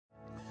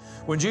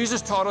When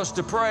Jesus taught us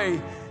to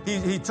pray,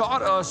 he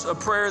taught us a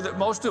prayer that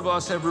most of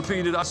us have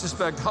repeated, I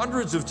suspect,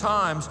 hundreds of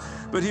times,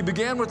 but he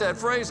began with that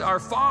phrase, our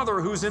Father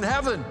who's in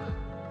heaven.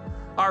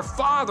 Our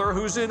Father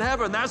who's in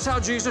heaven. That's how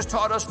Jesus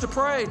taught us to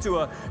pray, to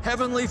a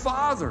heavenly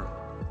Father.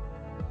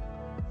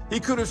 He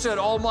could have said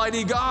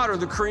Almighty God, or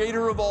the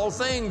creator of all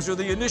things, or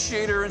the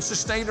initiator and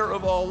sustainer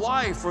of all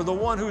life, or the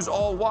one who's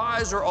all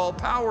wise or all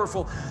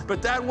powerful.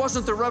 But that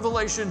wasn't the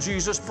revelation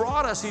Jesus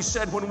brought us. He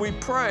said, when we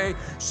pray,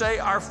 say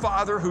our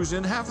Father who's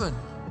in heaven.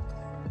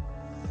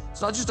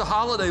 It's not just a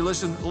holiday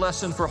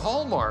lesson for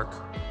Hallmark.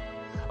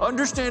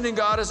 Understanding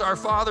God as our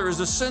Father is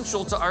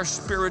essential to our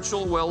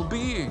spiritual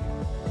well-being.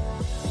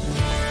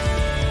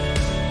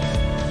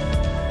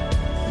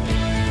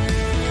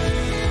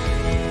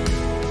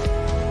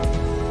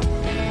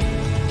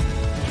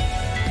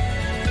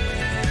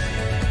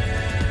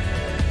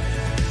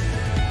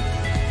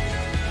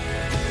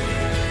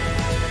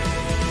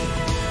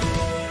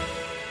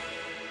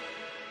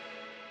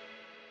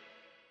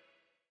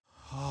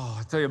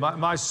 I tell you,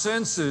 my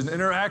sense in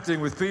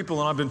interacting with people,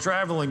 and I've been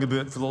traveling a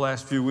bit for the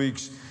last few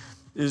weeks,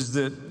 is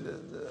that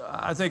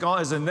I think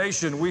as a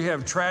nation, we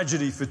have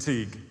tragedy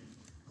fatigue.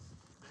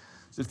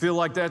 Does it feel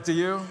like that to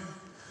you?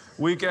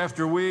 Week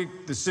after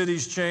week, the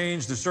cities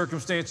change, the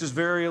circumstances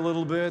vary a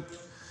little bit,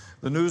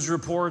 the news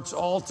reports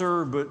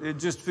alter, but it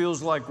just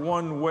feels like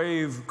one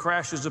wave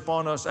crashes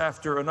upon us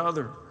after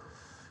another.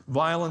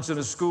 Violence in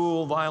a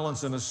school,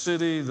 violence in a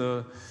city,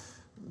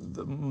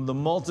 the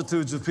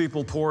multitudes of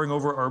people pouring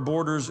over our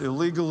borders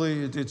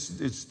illegally,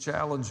 it's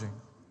challenging.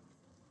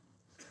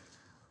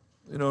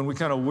 You know, and we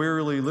kind of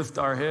wearily lift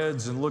our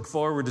heads and look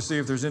forward to see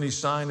if there's any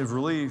sign of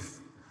relief.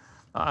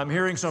 I'm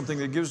hearing something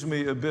that gives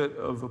me a bit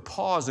of a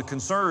pause, a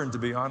concern, to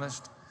be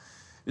honest.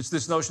 It's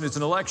this notion it's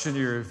an election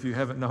year, if you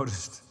haven't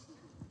noticed.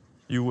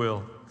 You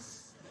will.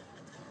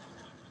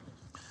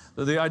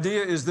 The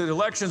idea is that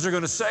elections are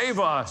going to save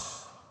us.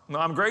 Now,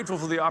 I'm grateful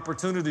for the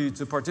opportunity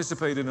to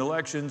participate in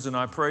elections, and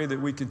I pray that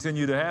we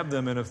continue to have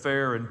them in a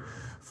fair and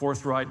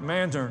forthright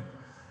manner.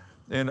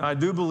 And I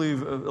do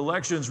believe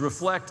elections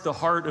reflect the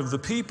heart of the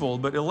people,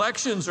 but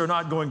elections are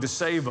not going to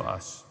save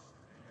us.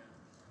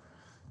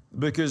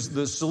 Because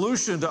the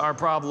solution to our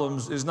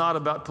problems is not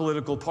about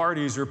political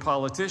parties or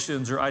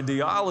politicians or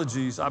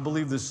ideologies. I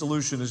believe the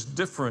solution is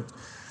different.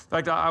 In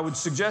fact, I would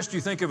suggest you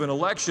think of an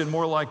election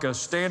more like a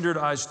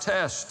standardized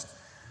test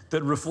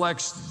that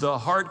reflects the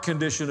heart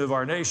condition of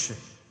our nation.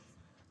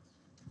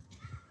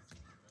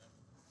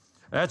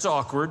 That's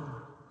awkward,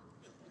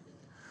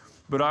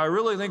 but I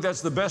really think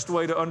that's the best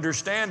way to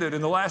understand it.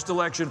 In the last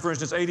election, for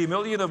instance, 80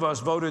 million of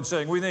us voted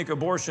saying we think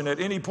abortion at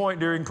any point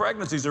during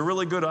pregnancy is a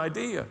really good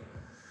idea.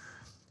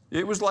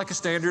 It was like a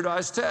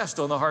standardized test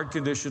on the heart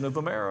condition of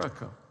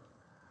America.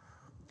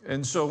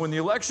 And so when the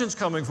election's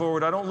coming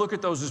forward, I don't look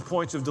at those as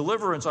points of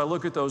deliverance. I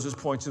look at those as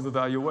points of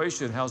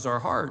evaluation. How's our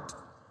heart?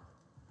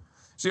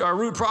 See, our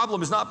root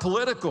problem is not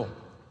political.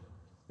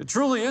 It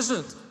truly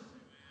isn't.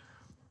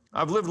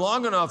 I've lived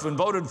long enough and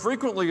voted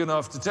frequently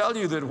enough to tell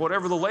you that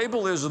whatever the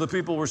label is of the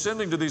people we're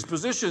sending to these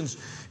positions,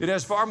 it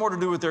has far more to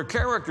do with their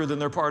character than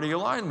their party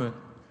alignment.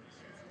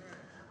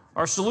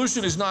 Our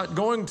solution is not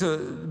going to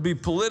be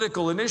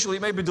political initially.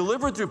 It may be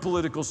delivered through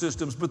political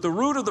systems, but the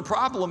root of the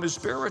problem is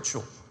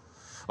spiritual.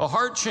 A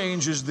heart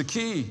change is the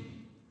key.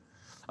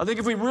 I think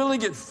if we really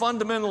get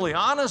fundamentally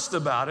honest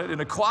about it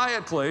in a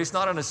quiet place,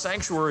 not in a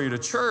sanctuary at a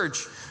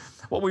church,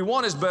 what we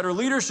want is better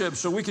leadership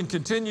so we can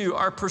continue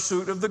our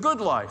pursuit of the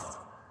good life.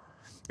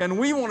 And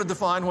we want to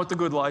define what the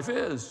good life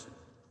is.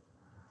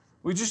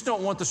 We just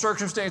don't want the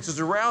circumstances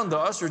around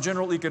us or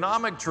general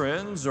economic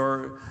trends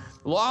or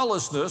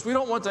lawlessness. We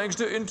don't want things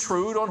to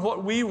intrude on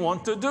what we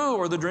want to do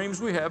or the dreams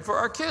we have for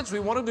our kids. We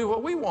want to do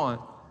what we want.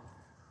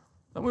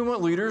 And we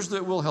want leaders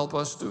that will help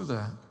us do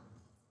that.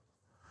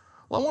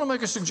 Well, I want to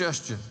make a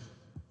suggestion.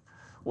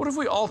 What if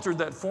we altered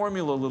that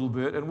formula a little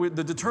bit and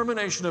the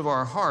determination of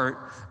our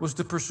heart was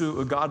to pursue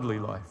a godly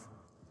life?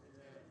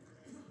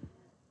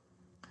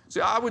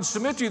 See, I would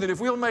submit to you that if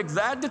we'll make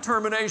that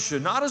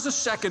determination, not as a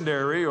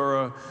secondary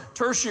or a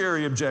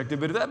tertiary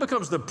objective, but if that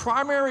becomes the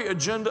primary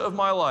agenda of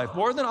my life,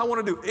 more than I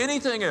want to do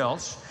anything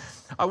else,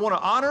 I want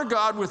to honor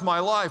God with my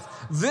life,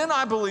 then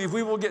I believe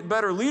we will get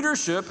better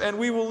leadership and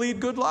we will lead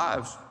good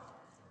lives.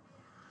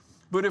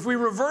 But if we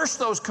reverse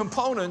those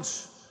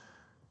components,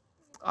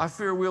 I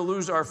fear we'll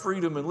lose our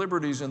freedom and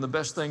liberties and the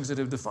best things that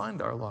have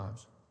defined our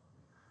lives.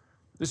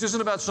 This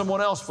isn't about someone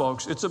else,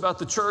 folks. It's about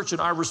the church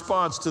and our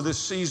response to this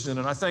season,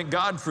 and I thank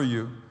God for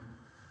you.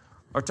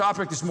 Our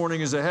topic this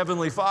morning is a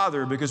Heavenly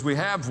Father because we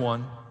have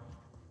one.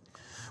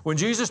 When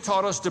Jesus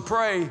taught us to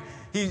pray,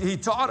 he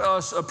taught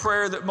us a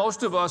prayer that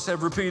most of us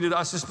have repeated,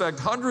 I suspect,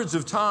 hundreds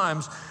of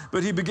times,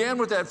 but he began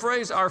with that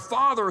phrase, our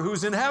Father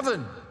who's in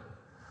heaven.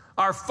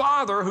 Our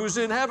Father who's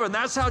in heaven.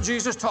 That's how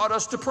Jesus taught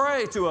us to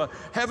pray, to a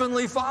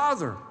Heavenly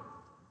Father.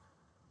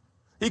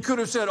 He could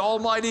have said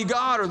Almighty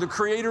God, or the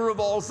creator of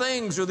all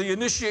things, or the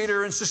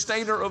initiator and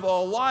sustainer of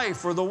all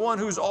life, or the one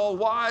who's all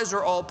wise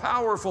or all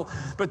powerful.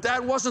 But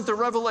that wasn't the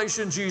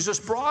revelation Jesus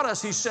brought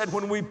us. He said,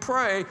 when we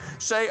pray,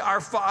 say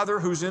our Father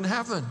who's in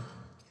heaven.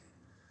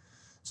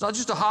 It's not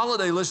just a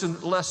holiday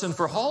lesson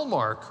for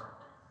Hallmark.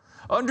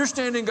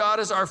 Understanding God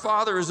as our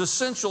Father is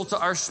essential to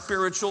our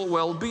spiritual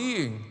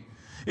well-being.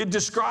 It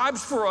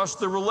describes for us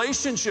the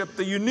relationship,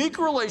 the unique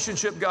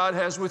relationship God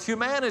has with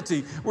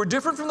humanity. We're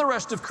different from the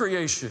rest of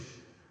creation.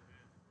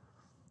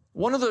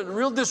 One of the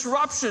real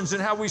disruptions in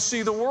how we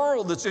see the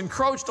world that's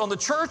encroached on the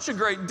church a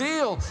great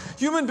deal.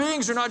 Human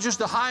beings are not just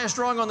the highest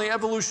rung on the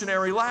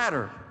evolutionary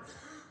ladder.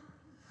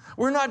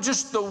 We're not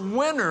just the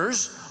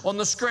winners on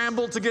the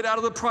scramble to get out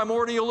of the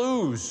primordial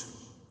ooze.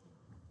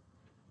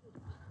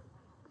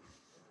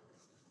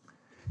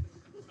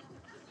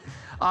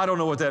 I don't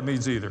know what that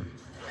means either.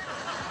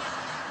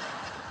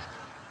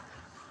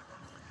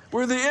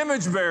 We're the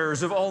image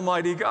bearers of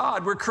Almighty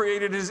God. We're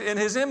created in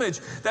His image.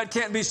 That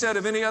can't be said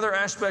of any other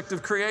aspect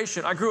of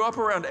creation. I grew up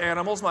around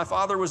animals. My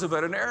father was a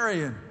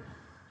veterinarian.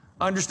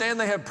 I understand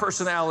they have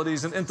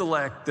personalities and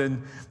intellect,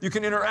 and you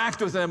can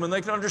interact with them, and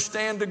they can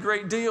understand a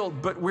great deal,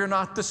 but we're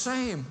not the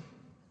same.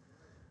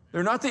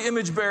 They're not the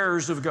image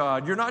bearers of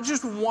God. You're not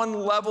just one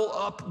level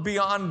up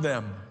beyond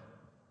them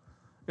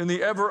in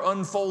the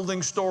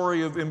ever-unfolding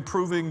story of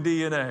improving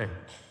DNA.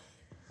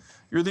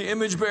 You're the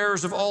image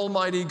bearers of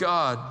Almighty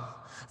God.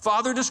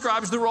 Father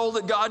describes the role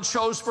that God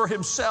chose for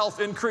Himself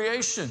in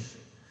creation.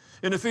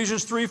 In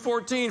Ephesians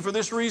 3:14, for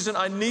this reason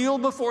I kneel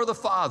before the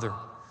Father,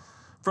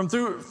 from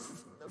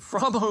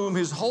whom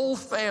His whole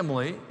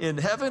family in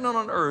heaven and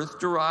on earth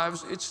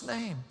derives its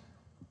name.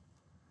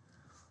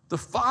 The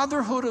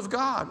fatherhood of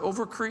God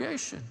over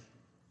creation.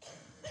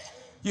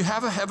 You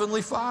have a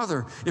heavenly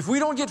Father. If we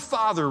don't get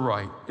Father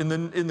right in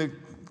the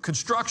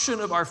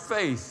construction of our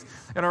faith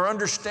and our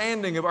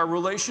understanding of our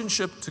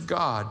relationship to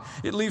God,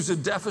 it leaves a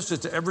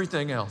deficit to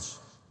everything else.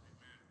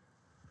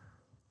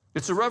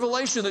 It's a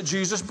revelation that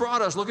Jesus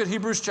brought us. Look at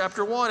Hebrews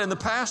chapter 1. In the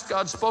past,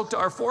 God spoke to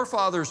our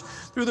forefathers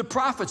through the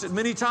prophets at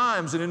many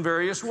times and in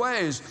various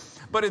ways.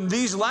 But in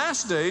these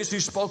last days,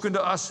 He's spoken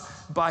to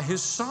us by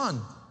His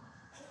Son,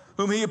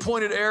 whom He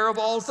appointed heir of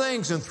all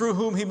things and through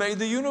whom He made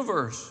the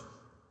universe.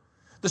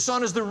 The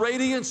Son is the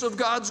radiance of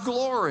God's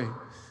glory,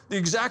 the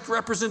exact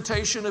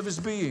representation of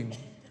His being,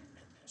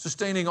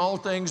 sustaining all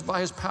things by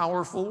His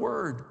powerful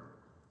word.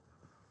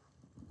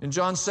 In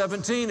John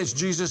 17, it's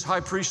Jesus' high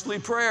priestly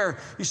prayer.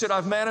 He said,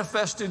 I've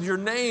manifested your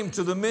name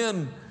to the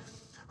men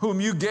whom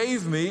you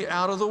gave me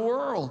out of the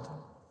world.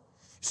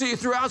 See,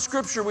 throughout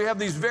Scripture, we have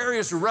these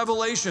various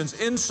revelations,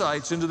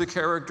 insights into the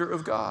character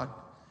of God.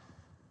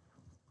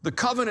 The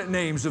covenant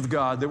names of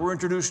God that we're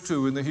introduced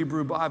to in the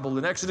Hebrew Bible.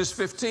 In Exodus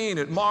 15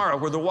 at Marah,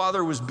 where the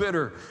water was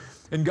bitter,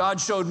 and God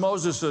showed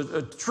Moses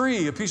a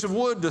tree, a piece of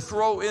wood to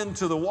throw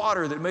into the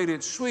water that made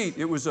it sweet.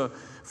 It was a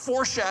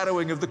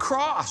foreshadowing of the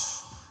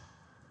cross.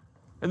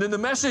 And then the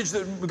message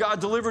that God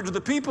delivered to the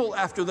people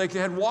after they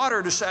had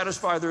water to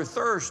satisfy their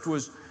thirst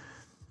was,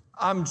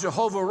 I'm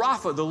Jehovah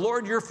Rapha, the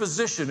Lord your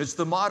physician. It's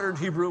the modern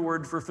Hebrew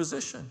word for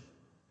physician.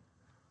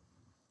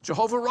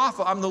 Jehovah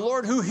Rapha, I'm the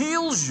Lord who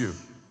heals you.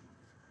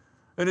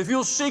 And if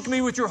you'll seek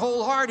me with your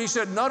whole heart, He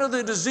said, none of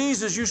the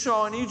diseases you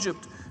saw in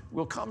Egypt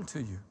will come to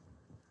you.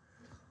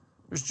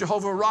 There's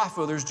Jehovah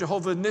Rapha, there's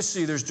Jehovah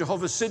Nissi, there's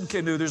Jehovah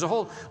Sidkenu. There's a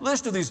whole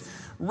list of these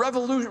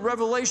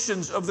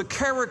revelations of the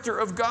character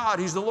of God.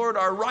 He's the Lord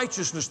our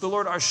righteousness, the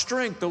Lord our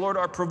strength, the Lord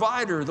our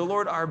provider, the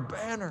Lord our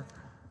banner.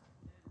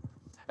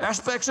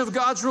 Aspects of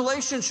God's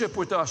relationship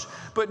with us.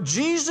 But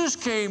Jesus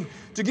came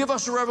to give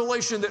us a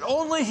revelation that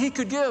only He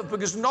could give,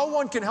 because no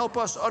one can help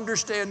us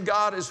understand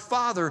God as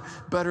Father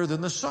better than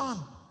the Son.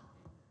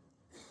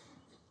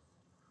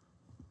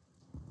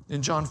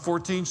 In John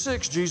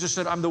 14:6, Jesus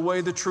said, I'm the way,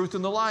 the truth,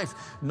 and the life.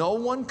 No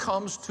one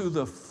comes to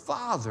the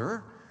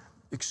Father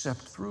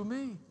except through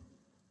me.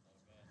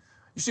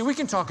 You see, we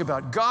can talk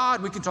about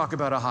God, we can talk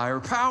about a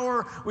higher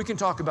power, we can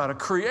talk about a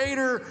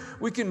creator,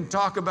 we can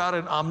talk about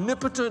an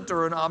omnipotent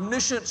or an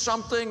omniscient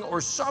something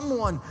or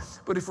someone,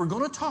 but if we're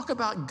going to talk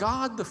about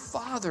God the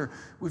Father,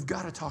 we've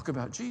got to talk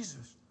about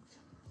Jesus.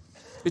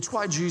 It's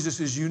why Jesus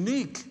is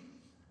unique.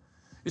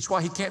 It's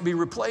why He can't be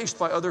replaced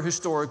by other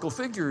historical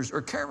figures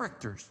or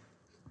characters.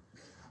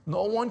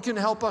 No one can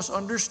help us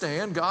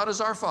understand God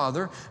as our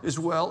Father as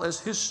well as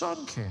His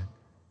Son can.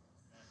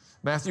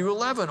 Matthew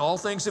 11, all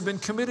things have been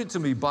committed to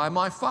me by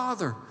my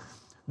Father.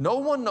 No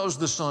one knows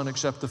the Son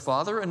except the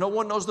Father, and no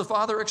one knows the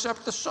Father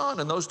except the Son,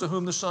 and those to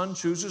whom the Son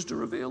chooses to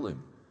reveal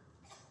Him.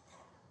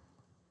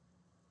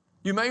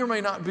 You may or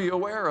may not be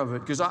aware of it,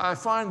 because I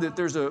find that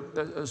there's a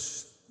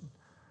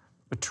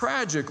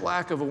tragic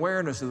lack of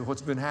awareness of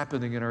what's been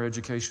happening in our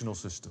educational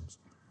systems.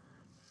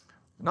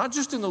 Not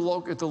just at the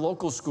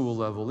local school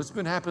level. It's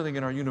been happening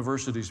in our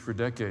universities for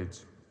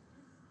decades.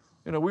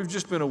 You know, we've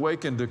just been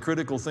awakened to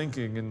critical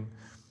thinking, and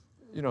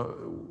you know,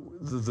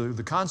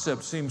 the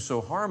concept seems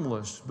so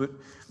harmless, but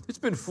it's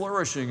been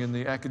flourishing in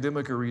the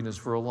academic arenas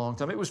for a long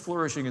time. It was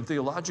flourishing in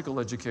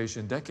theological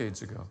education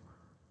decades ago.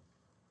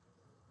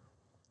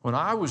 When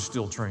I was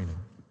still training,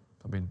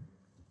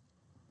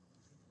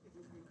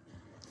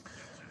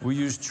 we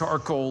used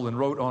charcoal and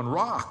wrote on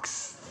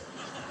rocks.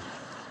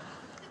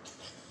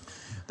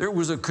 There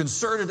was a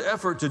concerted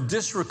effort to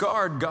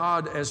disregard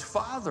God as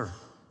Father.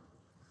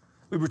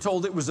 We were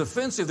told it was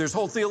offensive. There's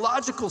whole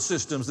theological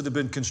systems that have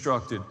been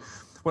constructed.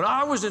 When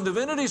I was in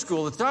divinity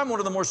school, at the time, one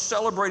of the more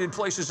celebrated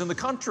places in the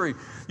country,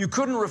 you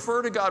couldn't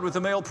refer to God with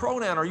a male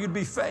pronoun or you'd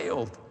be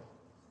failed.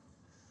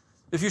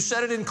 If you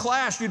said it in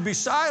class, you'd be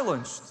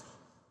silenced.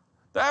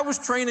 That was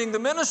training the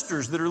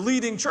ministers that are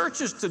leading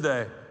churches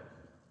today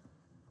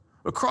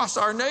across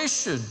our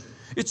nation.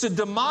 It's a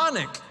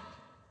demonic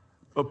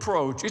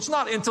approach. It's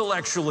not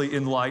intellectually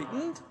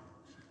enlightened.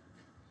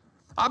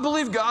 I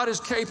believe God is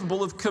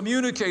capable of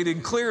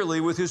communicating clearly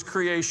with His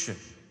creation.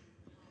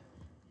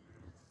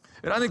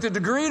 And I think the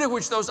degree to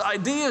which those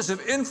ideas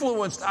have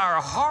influenced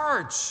our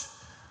hearts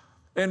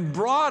and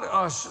brought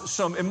us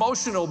some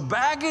emotional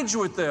baggage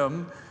with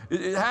them,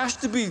 it has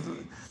to be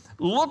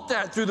looked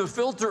at through the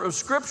filter of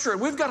Scripture.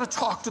 And we've got to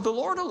talk to the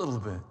Lord a little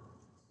bit.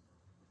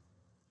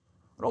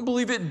 I don't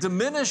believe it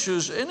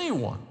diminishes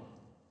anyone.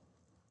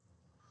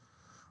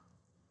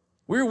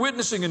 We're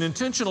witnessing an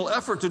intentional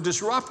effort to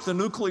disrupt the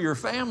nuclear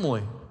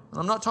family.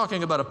 I'm not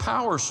talking about a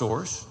power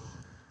source.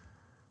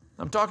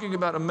 I'm talking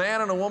about a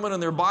man and a woman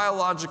and their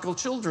biological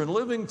children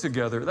living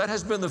together. That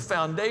has been the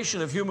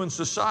foundation of human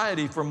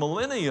society for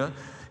millennia.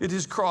 It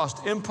has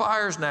crossed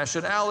empires,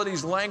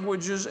 nationalities,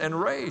 languages, and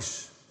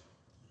race.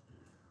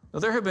 Now,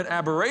 there have been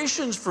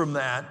aberrations from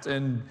that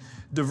and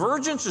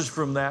divergences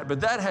from that, but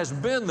that has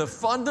been the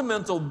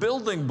fundamental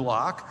building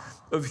block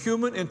of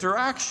human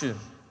interaction.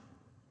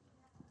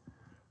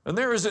 And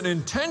there is an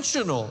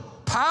intentional,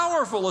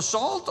 powerful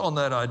assault on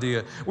that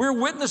idea. We're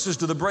witnesses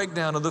to the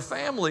breakdown of the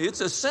family.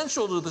 It's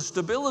essential to the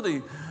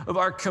stability of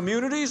our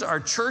communities, our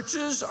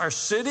churches, our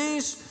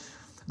cities.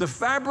 The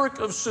fabric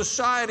of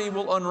society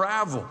will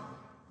unravel.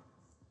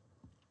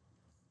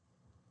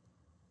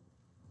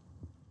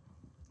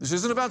 This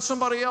isn't about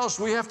somebody else.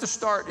 We have to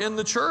start in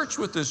the church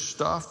with this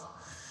stuff.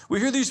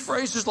 We hear these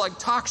phrases like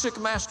toxic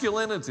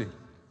masculinity.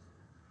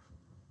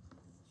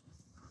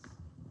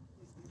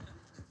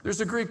 There's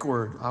a Greek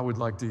word I would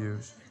like to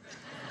use.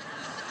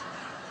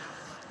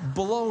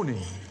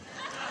 Baloney.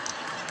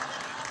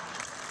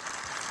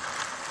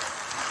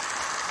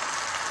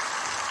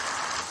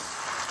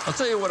 I'll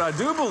tell you what I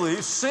do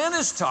believe. Sin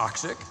is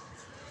toxic,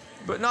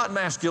 but not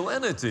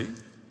masculinity.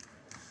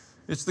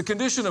 It's the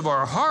condition of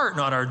our heart,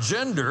 not our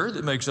gender,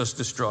 that makes us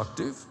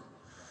destructive.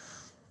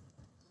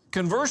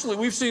 Conversely,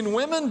 we've seen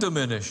women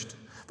diminished.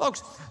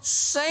 Folks,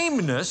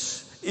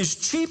 sameness is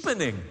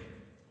cheapening.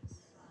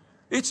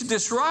 It's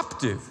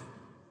disruptive.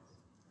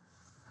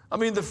 I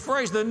mean, the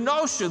phrase, the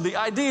notion, the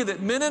idea that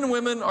men and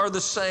women are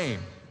the same.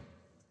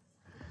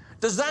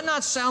 Does that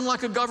not sound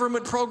like a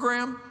government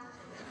program?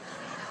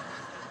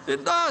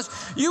 It does.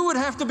 You would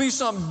have to be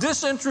some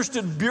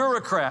disinterested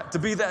bureaucrat to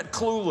be that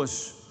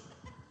clueless.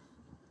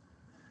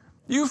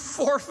 You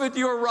forfeit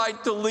your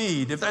right to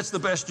lead if that's the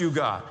best you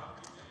got.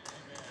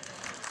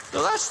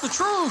 So that's the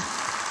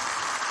truth.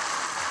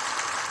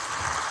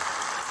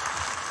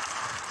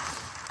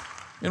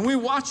 And we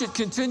watch it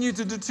continue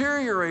to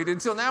deteriorate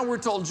until now we're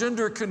told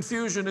gender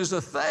confusion is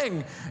a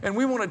thing, and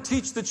we want to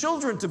teach the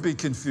children to be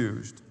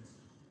confused.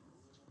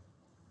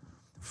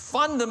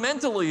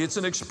 Fundamentally, it's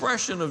an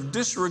expression of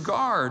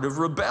disregard, of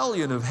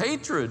rebellion, of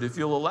hatred, if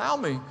you'll allow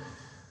me,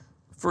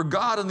 for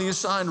God and the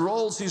assigned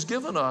roles He's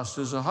given us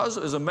as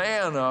a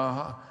man,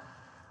 a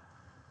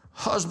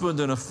husband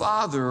and a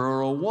father,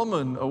 or a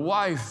woman, a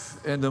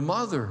wife and a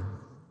mother.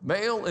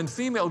 Male and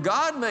female,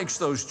 God makes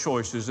those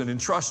choices and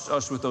entrusts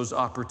us with those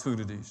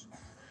opportunities.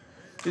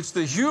 It's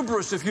the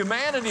hubris of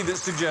humanity that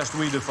suggests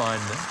we define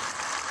them.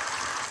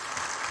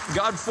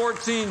 1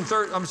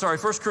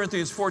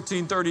 Corinthians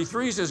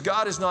 14:33 says,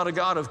 God is not a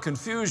God of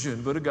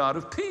confusion, but a God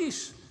of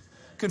peace.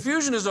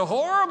 Confusion is a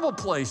horrible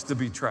place to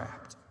be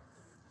trapped.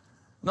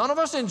 None of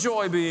us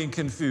enjoy being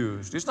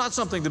confused. It's not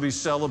something to be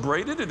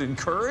celebrated and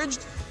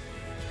encouraged.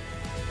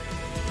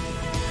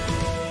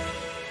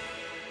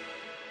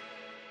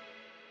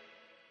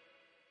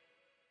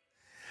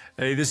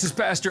 Hey, this is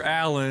Pastor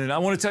Allen, and I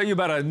want to tell you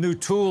about a new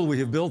tool we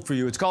have built for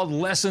you. It's called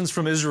Lessons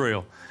from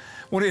Israel.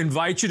 I want to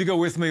invite you to go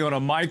with me on a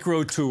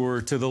micro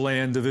tour to the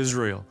land of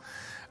Israel.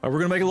 We're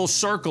going to make a little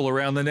circle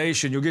around the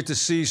nation. You'll get to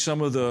see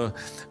some of the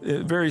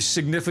very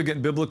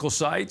significant biblical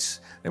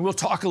sites, and we'll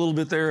talk a little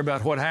bit there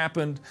about what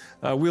happened.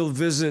 We'll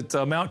visit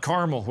Mount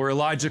Carmel, where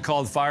Elijah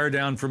called fire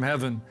down from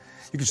heaven.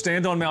 You can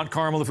stand on Mount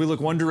Carmel. If we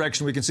look one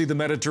direction, we can see the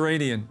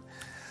Mediterranean.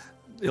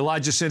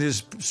 Elijah sent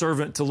his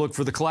servant to look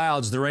for the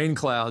clouds, the rain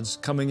clouds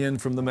coming in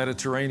from the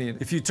Mediterranean.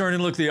 If you turn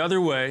and look the other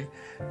way,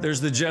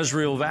 there's the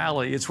Jezreel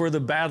Valley. It's where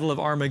the Battle of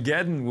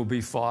Armageddon will be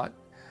fought.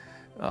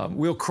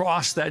 We'll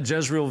cross that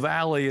Jezreel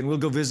Valley and we'll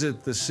go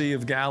visit the Sea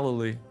of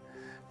Galilee.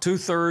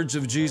 2/3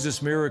 of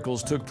Jesus'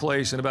 miracles took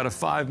place in about a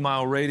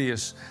 5-mile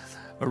radius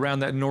around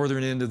that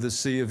northern end of the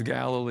Sea of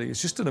Galilee.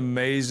 It's just an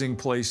amazing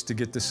place to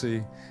get to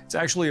see. It's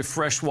actually a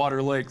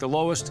freshwater lake. The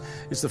lowest,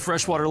 it's the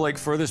freshwater lake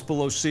furthest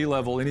below sea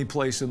level any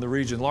place in the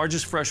region.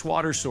 Largest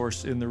freshwater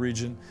source in the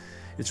region.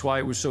 It's why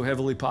it was so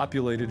heavily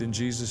populated in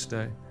Jesus'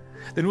 day.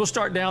 Then we'll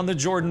start down the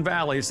Jordan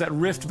Valley. It's that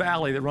Rift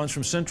Valley that runs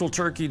from central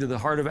Turkey to the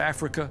heart of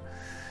Africa.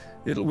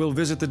 We'll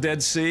visit the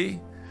Dead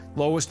Sea.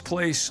 Lowest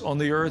place on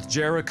the earth,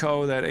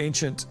 Jericho, that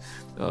ancient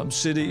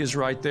city is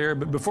right there.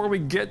 But before we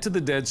get to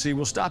the Dead Sea,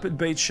 we'll stop at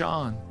Beit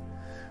Shan.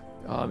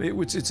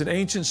 It's an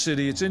ancient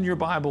city. It's in your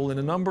Bible in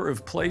a number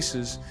of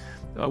places.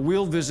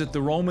 We'll visit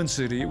the Roman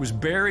city. It was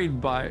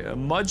buried by a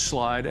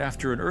mudslide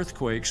after an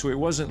earthquake, so it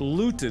wasn't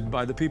looted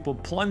by the people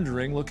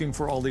plundering, looking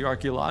for all the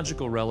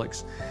archaeological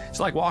relics. It's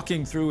like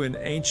walking through an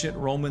ancient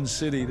Roman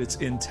city that's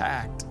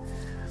intact.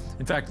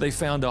 In fact, they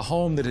found a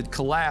home that had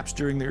collapsed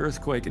during the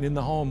earthquake, and in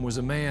the home was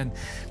a man.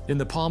 In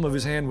the palm of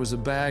his hand was a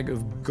bag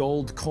of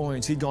gold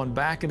coins. He'd gone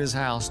back in his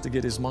house to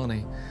get his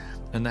money,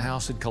 and the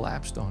house had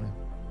collapsed on him.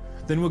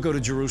 Then we'll go to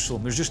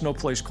Jerusalem. There's just no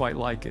place quite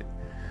like it.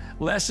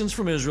 Lessons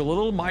from Israel, a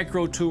little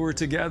micro tour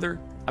together.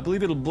 I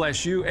believe it'll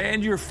bless you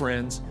and your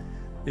friends.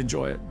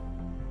 Enjoy it.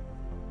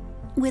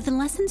 With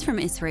Lessons from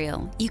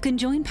Israel, you can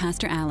join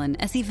Pastor Allen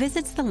as he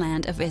visits the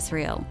land of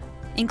Israel,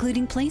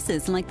 including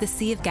places like the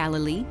Sea of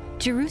Galilee,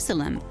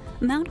 Jerusalem,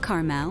 Mount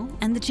Carmel,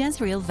 and the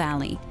Jezreel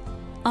Valley,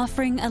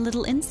 offering a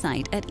little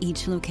insight at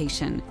each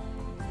location.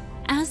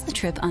 As the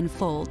trip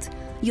unfolds,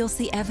 you'll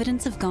see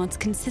evidence of God's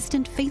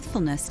consistent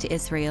faithfulness to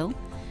Israel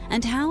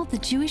and how the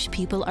Jewish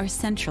people are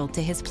central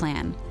to His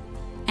plan.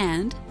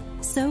 And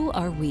so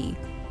are we.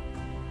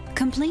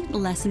 Complete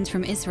Lessons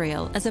from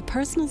Israel as a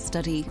personal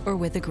study or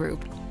with a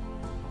group.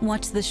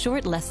 Watch the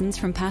short lessons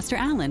from Pastor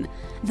Allen,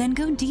 then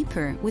go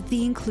deeper with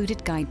the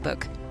included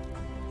guidebook.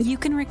 You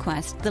can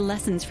request the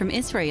Lessons from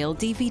Israel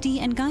DVD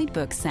and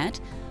guidebook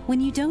set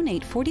when you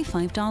donate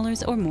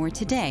 $45 or more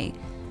today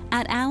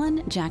at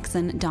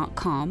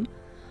allenjackson.com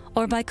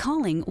or by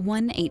calling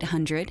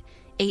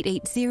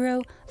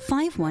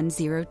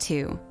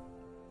 1-800-880-5102.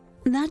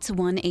 That's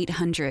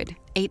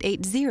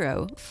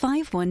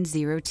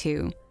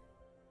 1-800-880-5102.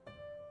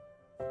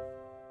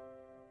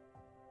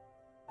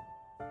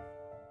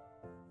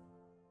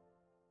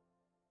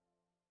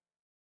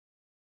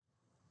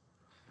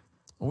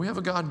 We have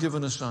a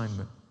God-given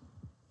assignment.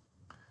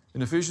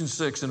 In Ephesians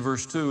 6 and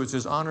verse 2, it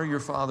says, honor your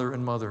father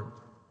and mother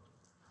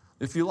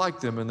if you like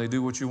them and they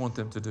do what you want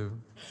them to do.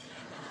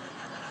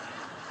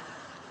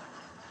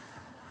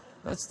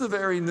 That's the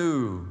very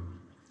New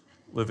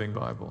Living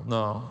Bible.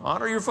 No,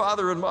 honor your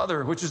father and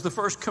mother, which is the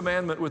first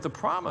commandment with a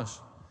promise.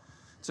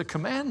 It's a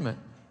commandment.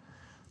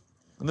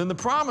 And then the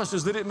promise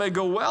is that it may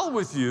go well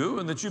with you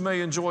and that you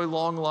may enjoy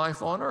long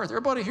life on earth.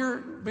 Everybody here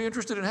be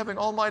interested in having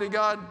Almighty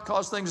God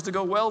cause things to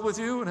go well with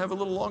you and have a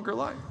little longer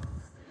life?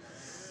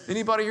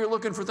 Anybody here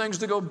looking for things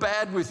to go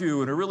bad with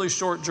you in a really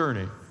short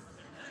journey?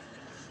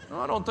 No,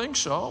 I don't think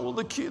so. Well,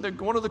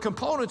 one of the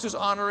components is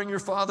honoring your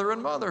father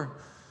and mother.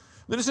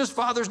 Then it says,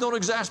 fathers, don't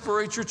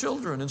exasperate your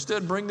children.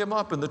 Instead, bring them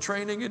up in the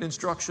training and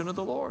instruction of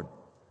the Lord.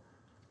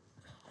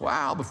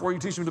 Wow, before you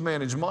teach them to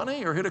manage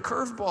money or hit a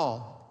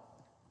curveball.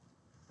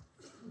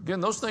 Again,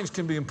 those things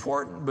can be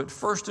important, but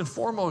first and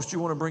foremost, you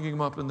want to bring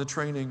them up in the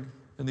training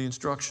and the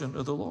instruction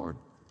of the Lord.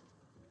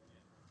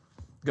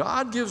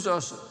 God gives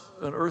us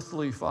an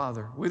earthly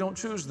father. We don't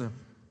choose them.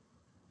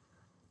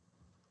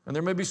 And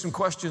there may be some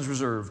questions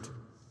reserved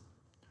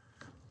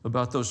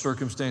about those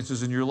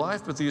circumstances in your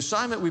life, but the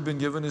assignment we've been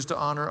given is to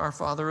honor our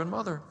father and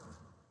mother.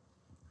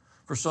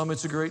 For some,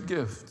 it's a great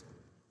gift.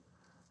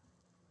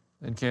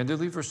 And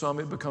candidly, for some,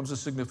 it becomes a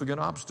significant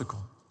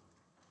obstacle.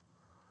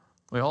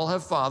 We all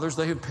have fathers.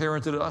 They have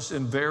parented us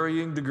in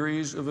varying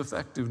degrees of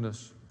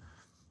effectiveness.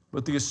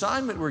 But the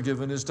assignment we're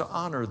given is to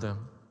honor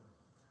them.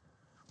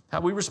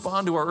 How we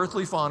respond to our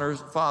earthly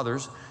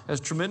fathers has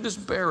tremendous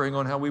bearing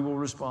on how we will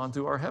respond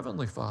to our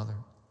heavenly Father.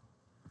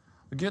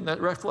 Again, that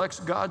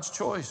reflects God's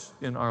choice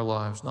in our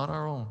lives, not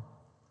our own.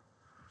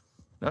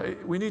 Now,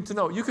 we need to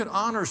know, you can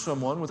honor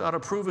someone without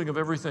approving of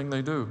everything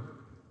they do.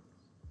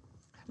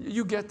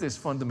 You get this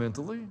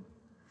fundamentally.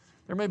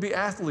 There may be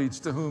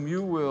athletes to whom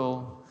you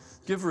will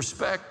give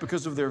respect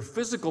because of their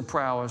physical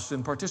prowess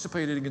in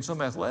participating in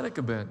some athletic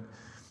event,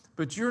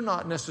 but you're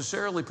not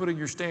necessarily putting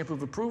your stamp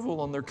of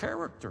approval on their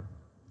character.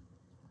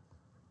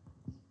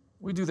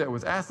 We do that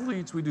with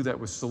athletes, we do that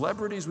with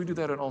celebrities, we do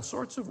that in all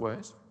sorts of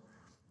ways.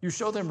 You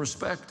show them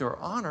respect or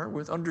honor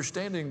with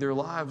understanding their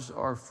lives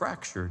are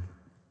fractured.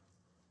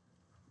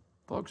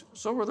 Folks,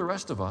 so are the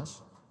rest of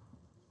us.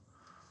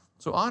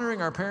 So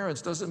honoring our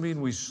parents doesn't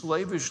mean we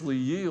slavishly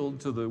yield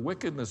to the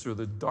wickedness or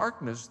the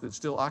darkness that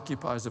still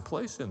occupies a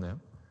place in them,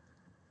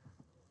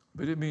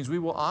 but it means we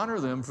will honor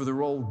them for the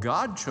role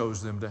God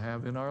chose them to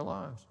have in our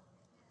lives.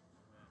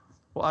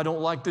 Well, I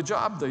don't like the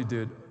job they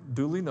did.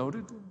 Duly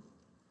noted.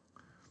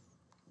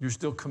 You're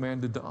still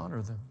commanded to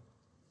honor them.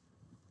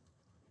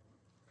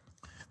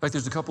 In fact,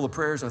 there's a couple of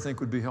prayers I think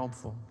would be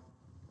helpful.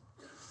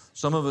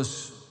 Some of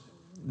us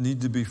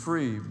need to be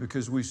free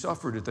because we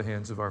suffered at the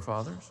hands of our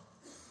fathers.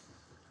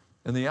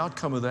 And the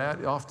outcome of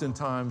that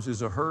oftentimes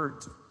is a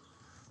hurt,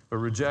 a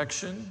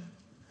rejection.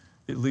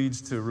 It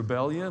leads to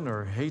rebellion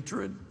or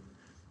hatred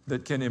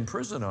that can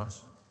imprison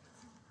us.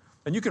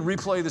 And you can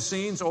replay the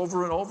scenes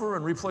over and over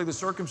and replay the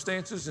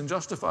circumstances and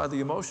justify the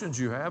emotions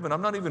you have. And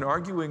I'm not even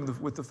arguing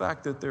with the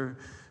fact that they're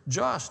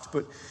just,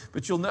 but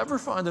you'll never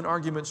find an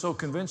argument so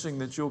convincing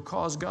that you'll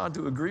cause God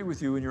to agree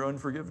with you in your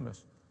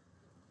unforgiveness.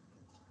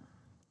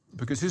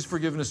 Because His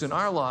forgiveness in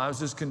our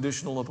lives is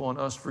conditional upon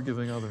us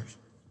forgiving others.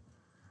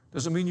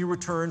 Doesn't mean you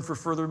return for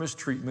further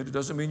mistreatment. It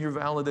doesn't mean you're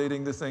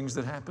validating the things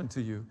that happened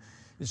to you.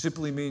 It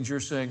simply means you're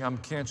saying, I'm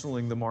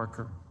canceling the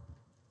marker.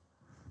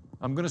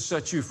 I'm going to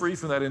set you free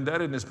from that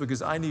indebtedness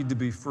because I need to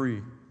be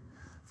free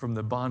from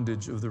the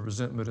bondage of the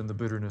resentment and the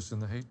bitterness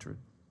and the hatred.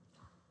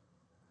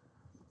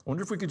 I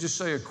wonder if we could just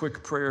say a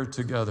quick prayer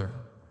together,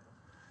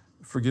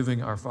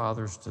 forgiving our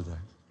fathers today.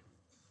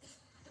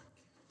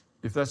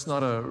 If that's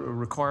not a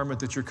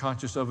requirement that you're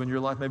conscious of in your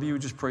life, maybe you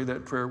would just pray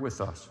that prayer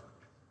with us,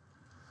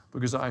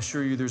 because I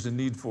assure you there's a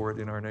need for it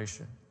in our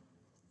nation.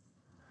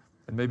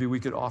 And maybe we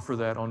could offer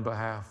that on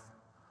behalf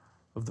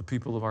of the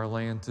people of our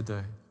land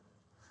today.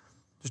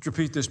 Just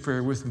repeat this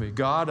prayer with me.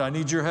 God, I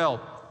need your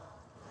help.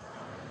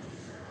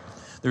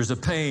 There's a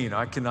pain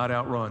I cannot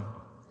outrun.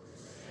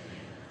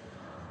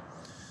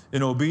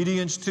 In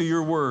obedience to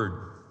your word,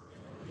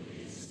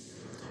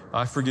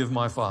 I forgive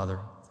my father.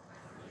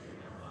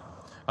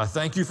 I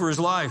thank you for his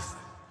life.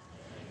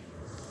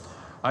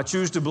 I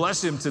choose to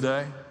bless him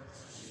today.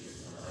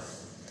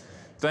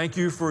 Thank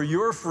you for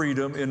your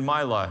freedom in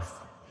my life.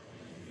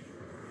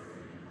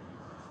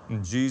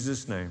 In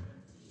Jesus' name,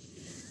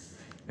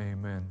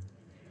 amen.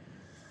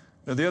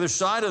 Now, the other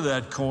side of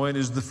that coin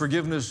is the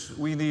forgiveness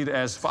we need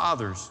as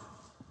fathers,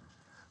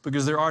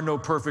 because there are no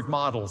perfect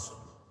models.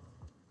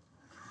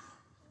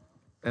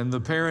 And the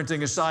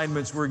parenting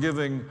assignments we're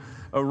giving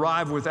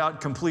arrive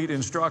without complete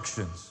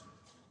instructions.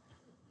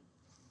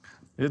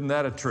 Isn't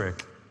that a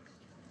trick?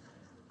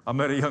 I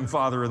met a young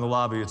father in the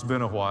lobby. It's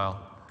been a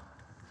while.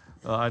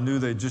 I knew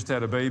they just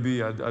had a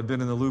baby. I'd been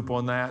in the loop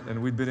on that,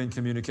 and we'd been in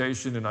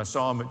communication, and I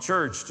saw him at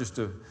church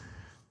it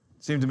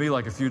seemed to me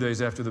like a few days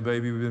after the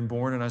baby had been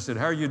born, and I said,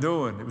 how are you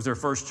doing? It was their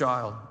first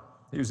child.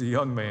 He was a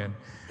young man.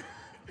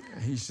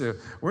 He said,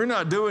 we're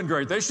not doing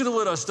great. They should have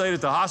let us stay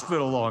at the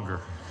hospital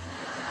longer.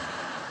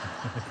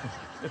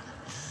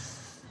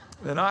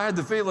 And I had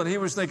the feeling he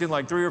was thinking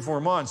like 3 or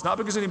 4 months, not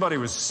because anybody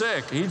was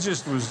sick. He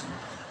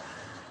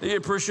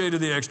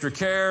appreciated the extra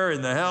care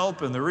and the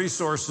help and the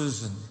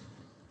resources. And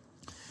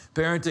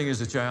parenting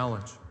is a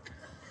challenge.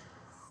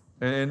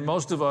 And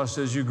most of us,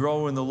 as you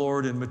grow in the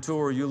Lord and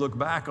mature, you look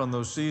back on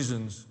those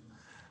seasons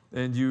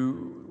and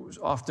you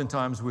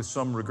oftentimes with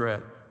some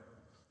regret.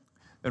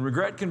 And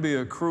regret can be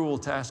a cruel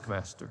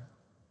taskmaster.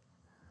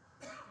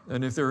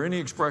 And if there are any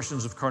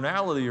expressions of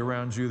carnality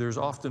around you, there's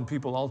often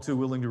people all too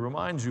willing to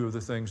remind you of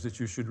the things that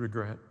you should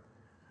regret.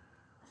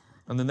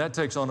 And then that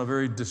takes on a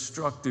very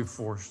destructive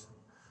force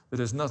that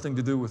has nothing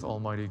to do with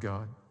Almighty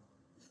God.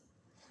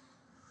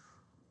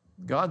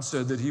 God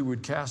said that He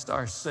would cast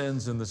our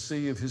sins in the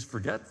sea of His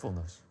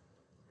forgetfulness,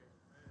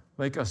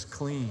 make us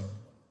clean.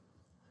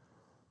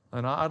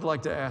 And I'd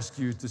like to ask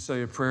you to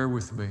say a prayer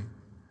with me,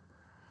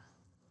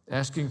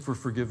 asking for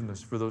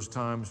forgiveness for those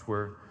times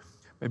where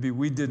maybe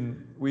we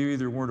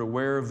either weren't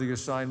aware of the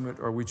assignment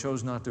or we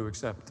chose not to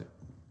accept it.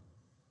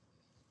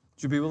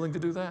 Would you be willing to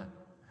do that?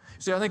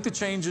 See, I think the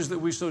changes that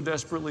we so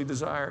desperately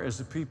desire as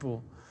a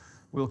people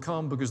will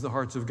come because the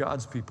hearts of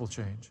God's people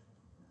change.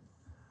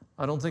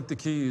 I don't think the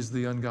key is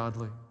the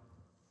ungodly.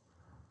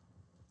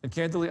 And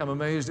candidly, I'm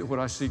amazed at what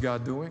I see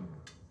God doing.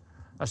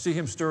 I see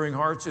Him stirring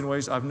hearts in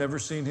ways I've never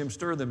seen Him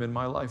stir them in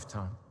my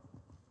lifetime.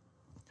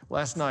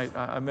 Last night,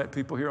 I met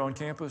people here on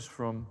campus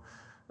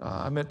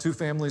I met 2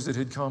 families that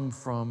had come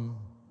from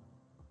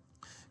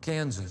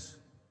Kansas.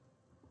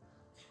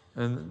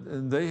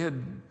 And they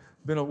had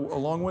been a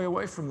long way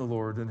away from the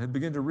Lord and had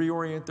begun to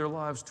reorient their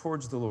lives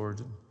towards the Lord.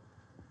 And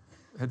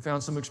had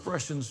found some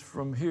expressions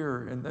from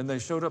here, and they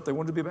showed up. They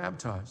wanted to be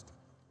baptized.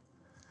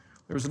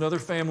 There was another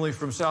family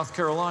from South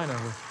Carolina.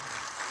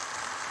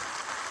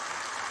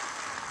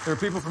 There are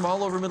people from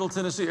all over Middle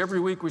Tennessee. Every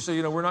week we say,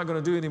 we're not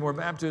going to do any more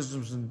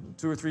baptisms, and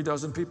 2 or 3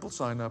 dozen people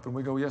sign up. And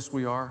we go, yes,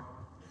 we are.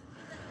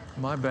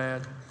 My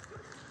bad.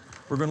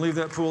 We're going to leave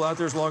that pool out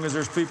there as long as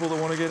there's people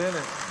that want to get in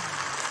it.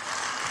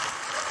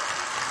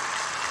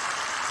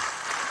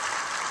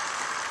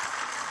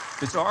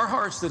 It's our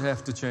hearts that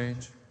have to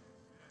change.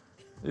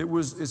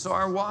 It's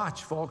our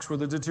watch, folks, where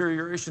the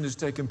deterioration has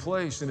taken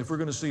place. And if we're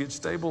going to see it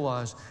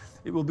stabilize,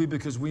 it will be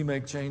because we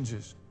make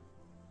changes.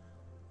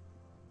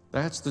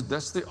 That's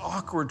the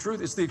awkward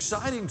truth. It's the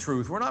exciting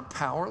truth. We're not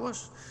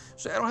powerless.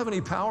 Say, I don't have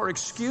any power.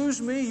 Excuse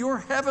me, your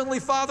heavenly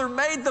Father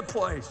made the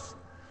place.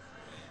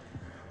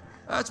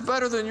 That's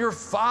better than your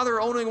father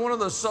owning one of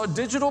the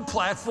digital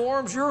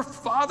platforms. Your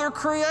father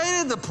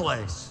created the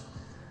place.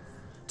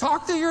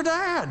 Talk to your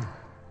dad.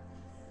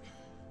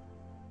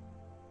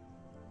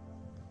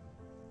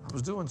 I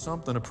was doing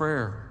something, a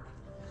prayer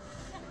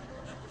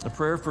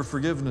for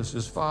forgiveness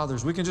as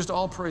fathers. We can just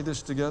all pray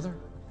this together.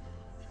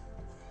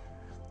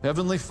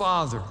 Heavenly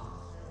Father,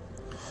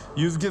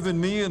 you've given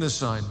me an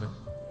assignment,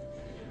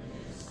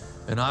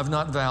 and I've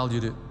not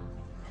valued it.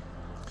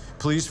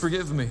 Please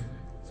forgive me.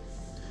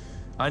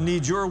 I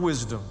need your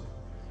wisdom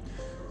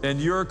and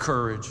your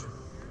courage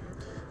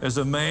as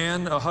a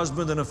man, a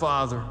husband, and a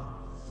father.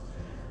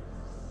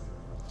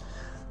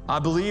 I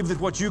believe that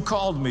what you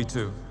called me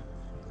to,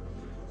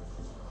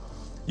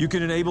 you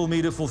can enable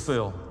me to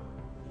fulfill.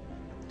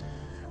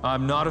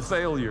 I'm not a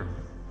failure.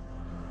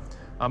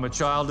 I'm a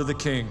child of the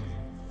King.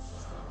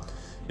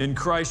 In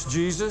Christ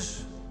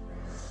Jesus,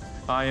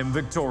 I am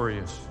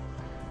victorious.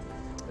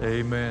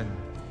 Amen.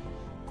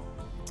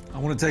 I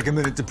want to take a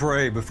minute to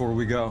pray before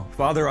we go.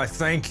 Father, I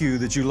thank you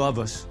that you love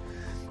us.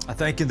 I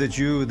thank you that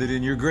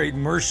in your great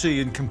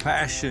mercy and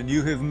compassion,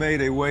 you have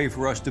made a way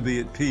for us to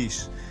be at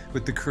peace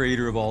with the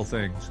Creator of all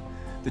things.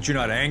 That you're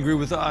not angry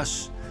with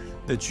us,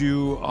 that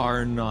you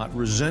are not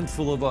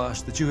resentful of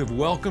us, that you have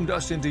welcomed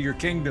us into your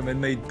kingdom and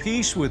made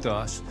peace with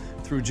us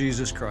through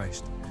Jesus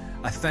Christ.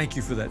 I thank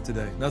you for that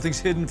today. Nothing's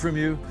hidden from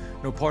you,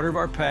 no part of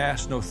our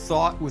past, no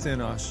thought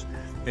within us,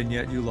 and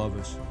yet you love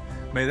us.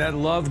 May that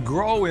love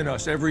grow in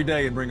us every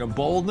day and bring a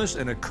boldness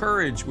and a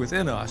courage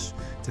within us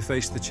to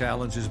face the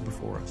challenges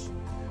before us.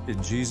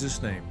 In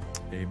Jesus' name,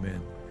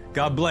 amen.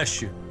 God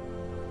bless you.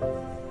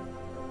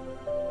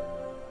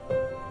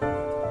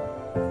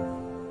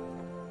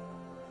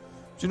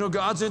 Do you know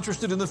God's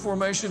interested in the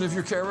formation of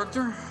your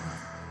character?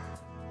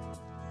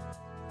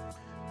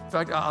 In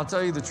fact, I'll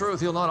tell you the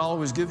truth, He'll not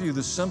always give you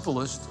the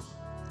simplest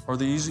or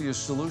the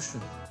easiest solution.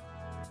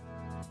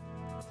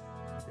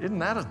 Isn't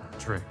that a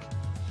trick?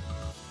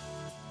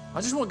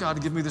 I just want God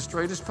to give me the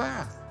straightest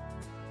path.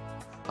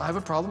 I have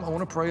a problem, I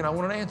want to pray, and I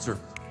want an answer.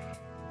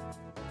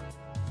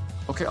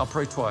 Okay, I'll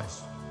pray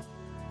twice.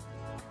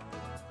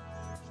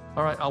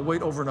 All right, I'll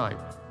wait overnight.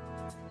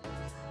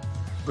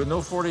 But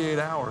no 48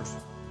 hours.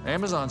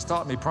 Amazon's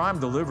taught me Prime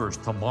delivers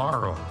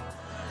tomorrow.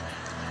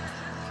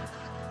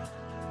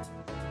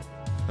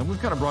 And we've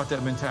kind of brought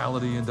that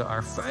mentality into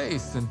our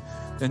faith.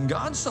 And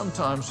God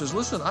sometimes says,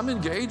 listen, I'm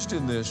engaged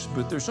in this,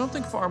 but there's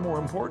something far more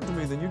important to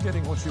me than you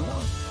getting what you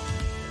want.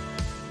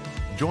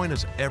 Join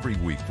us every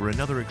week for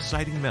another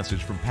exciting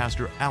message from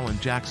Pastor Alan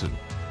Jackson.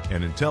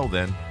 And until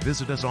then,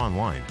 visit us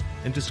online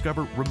and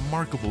discover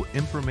remarkable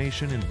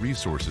information and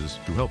resources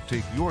to help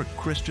take your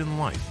Christian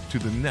life to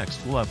the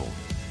next level.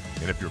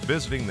 And if you're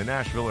visiting the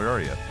Nashville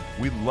area,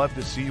 we'd love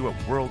to see you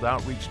at World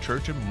Outreach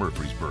Church in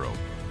Murfreesboro.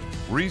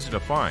 We're easy to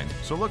find,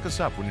 so look us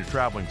up when you're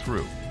traveling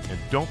through. And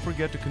don't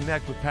forget to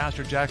connect with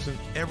Pastor Jackson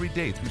every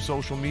day through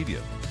social media.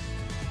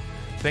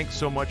 Thanks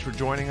so much for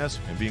joining us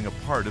and being a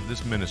part of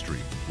this ministry.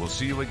 We'll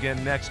see you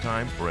again next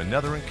time for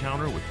another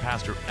encounter with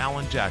Pastor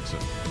Alan Jackson.